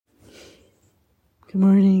Good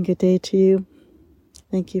morning, good day to you.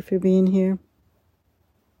 Thank you for being here.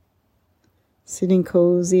 Sitting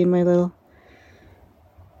cozy in my little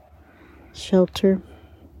shelter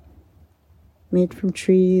made from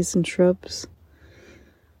trees and shrubs.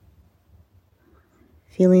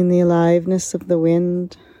 Feeling the aliveness of the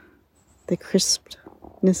wind, the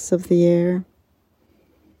crispness of the air,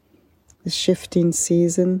 the shifting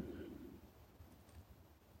season.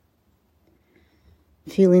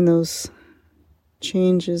 Feeling those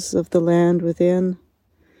changes of the land within.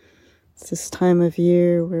 It's this time of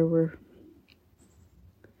year where we're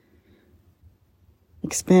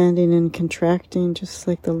expanding and contracting just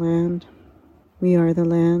like the land. We are the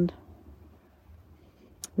land.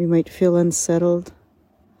 We might feel unsettled.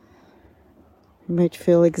 We might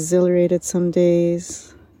feel exhilarated some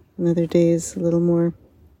days, and other days a little more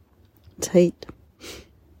tight,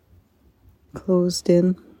 closed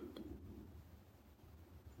in.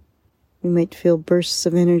 We might feel bursts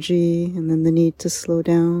of energy and then the need to slow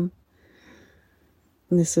down.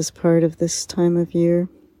 And this is part of this time of year,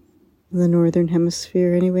 in the northern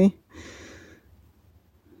hemisphere anyway.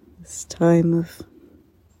 This time of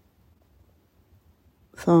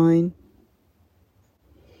thawing.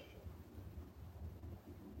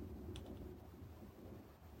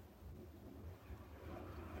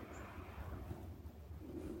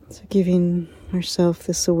 So giving ourselves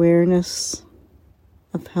this awareness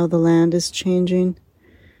of how the land is changing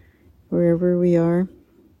wherever we are,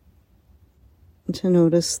 and to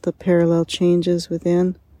notice the parallel changes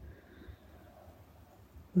within,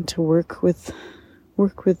 and to work with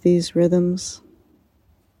these rhythms,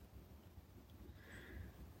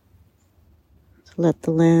 to let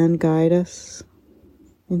the land guide us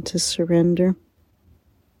into surrender,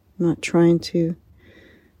 not trying to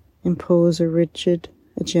impose a rigid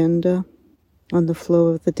agenda on the flow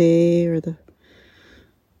of the day or the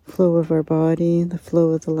flow of our body, the flow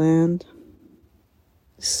of the land,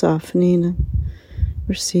 softening and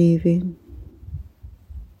receiving.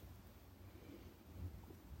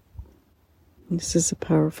 This is a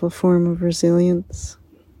powerful form of resilience.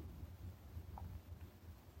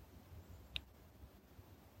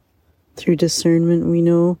 Through discernment, we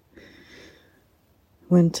know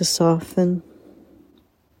when to soften,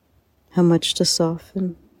 how much to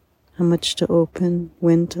soften, how much to open,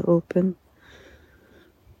 when to open.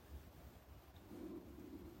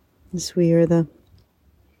 As we are the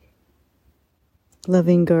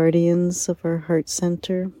loving guardians of our heart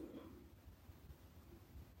center.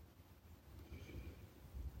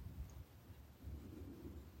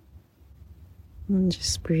 And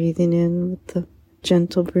just breathing in with the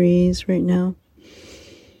gentle breeze right now.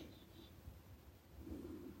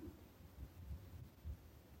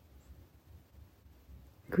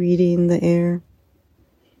 Greeting the air.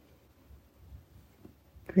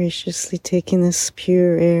 Graciously taking this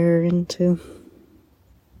pure air into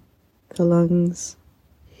the lungs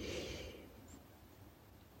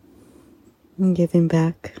and giving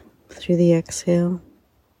back through the exhale.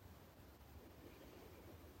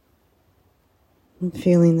 And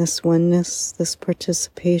feeling this oneness, this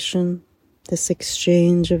participation, this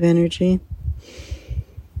exchange of energy.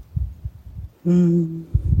 And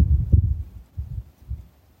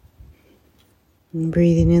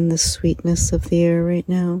breathing in the sweetness of the air right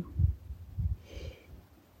now.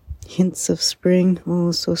 Hints of spring,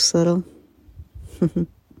 oh, so subtle.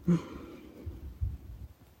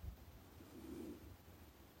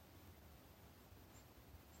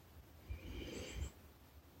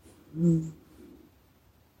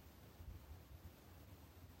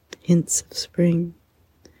 Hints of spring.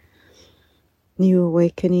 New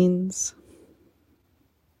awakenings.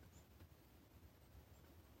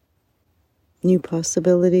 New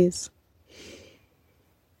possibilities,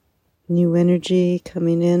 new energy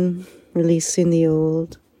coming in, releasing the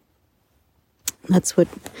old.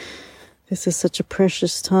 This is such a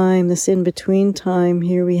precious time, this in-between time.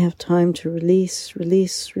 Here we have time to release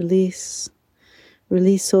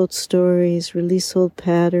old stories, release old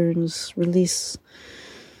patterns, release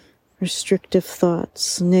restrictive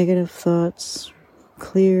thoughts, negative thoughts.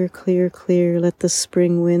 Clear. Let the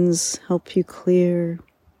spring winds help you clear.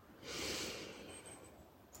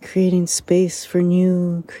 Creating space for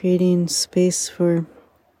new, creating space for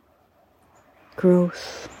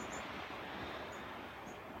growth.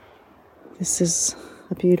 This is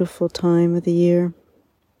a beautiful time of the year.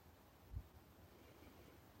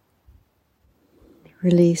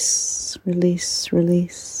 Release.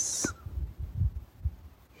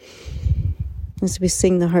 As we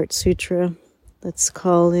sing the Heart Sutra, let's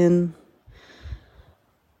call in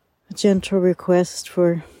a gentle request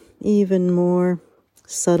for even more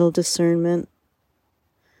subtle discernment,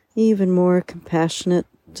 even more compassionate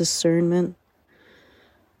discernment,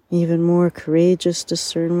 even more courageous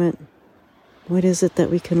discernment. What is it that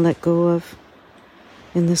we can let go of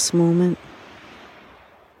in this moment?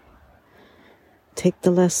 Take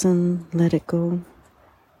the lesson, let it go.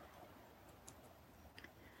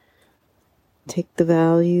 Take the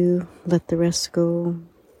value, let the rest go,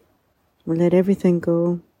 or let everything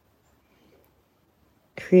go,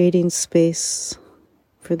 creating space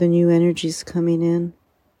for the new energies coming in.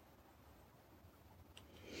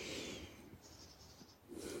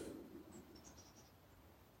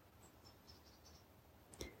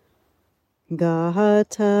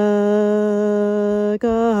 Gata,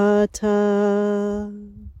 Gata,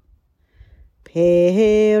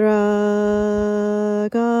 Pera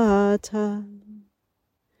Gata,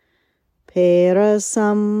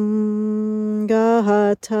 Perasam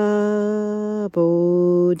Gata,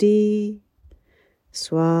 Bodhi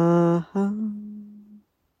Swaha,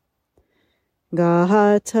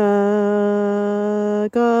 Gata,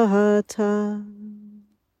 Gata,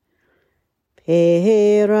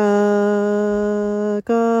 Pera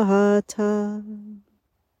Gata,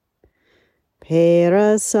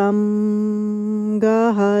 Perasam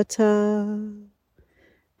Gata,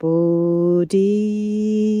 Bodhi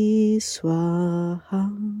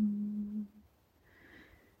Swaha,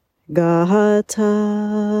 Gata,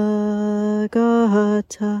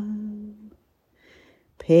 Gata,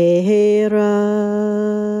 Pera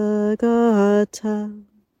Gata,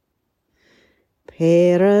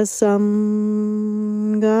 Perasam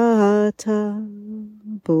Gata,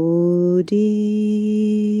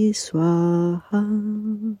 Bodhi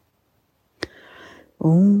Swaha.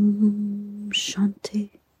 Om Shanti.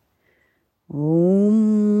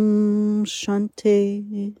 Om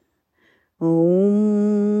Shanti.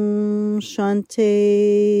 Om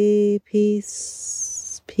Shanti.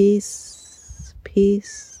 Peace, peace,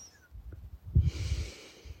 peace.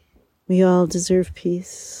 We all deserve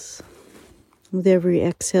peace. With every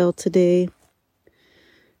exhale today,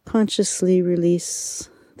 consciously release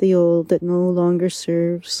the old that no longer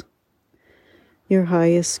serves your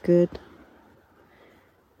highest good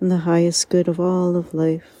and the highest good of all of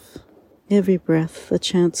life. Every breath, a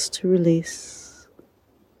chance to release.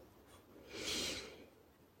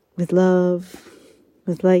 With love,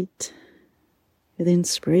 with light, with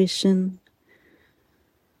inspiration.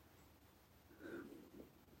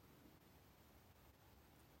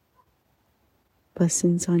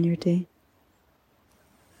 Blessings on your day.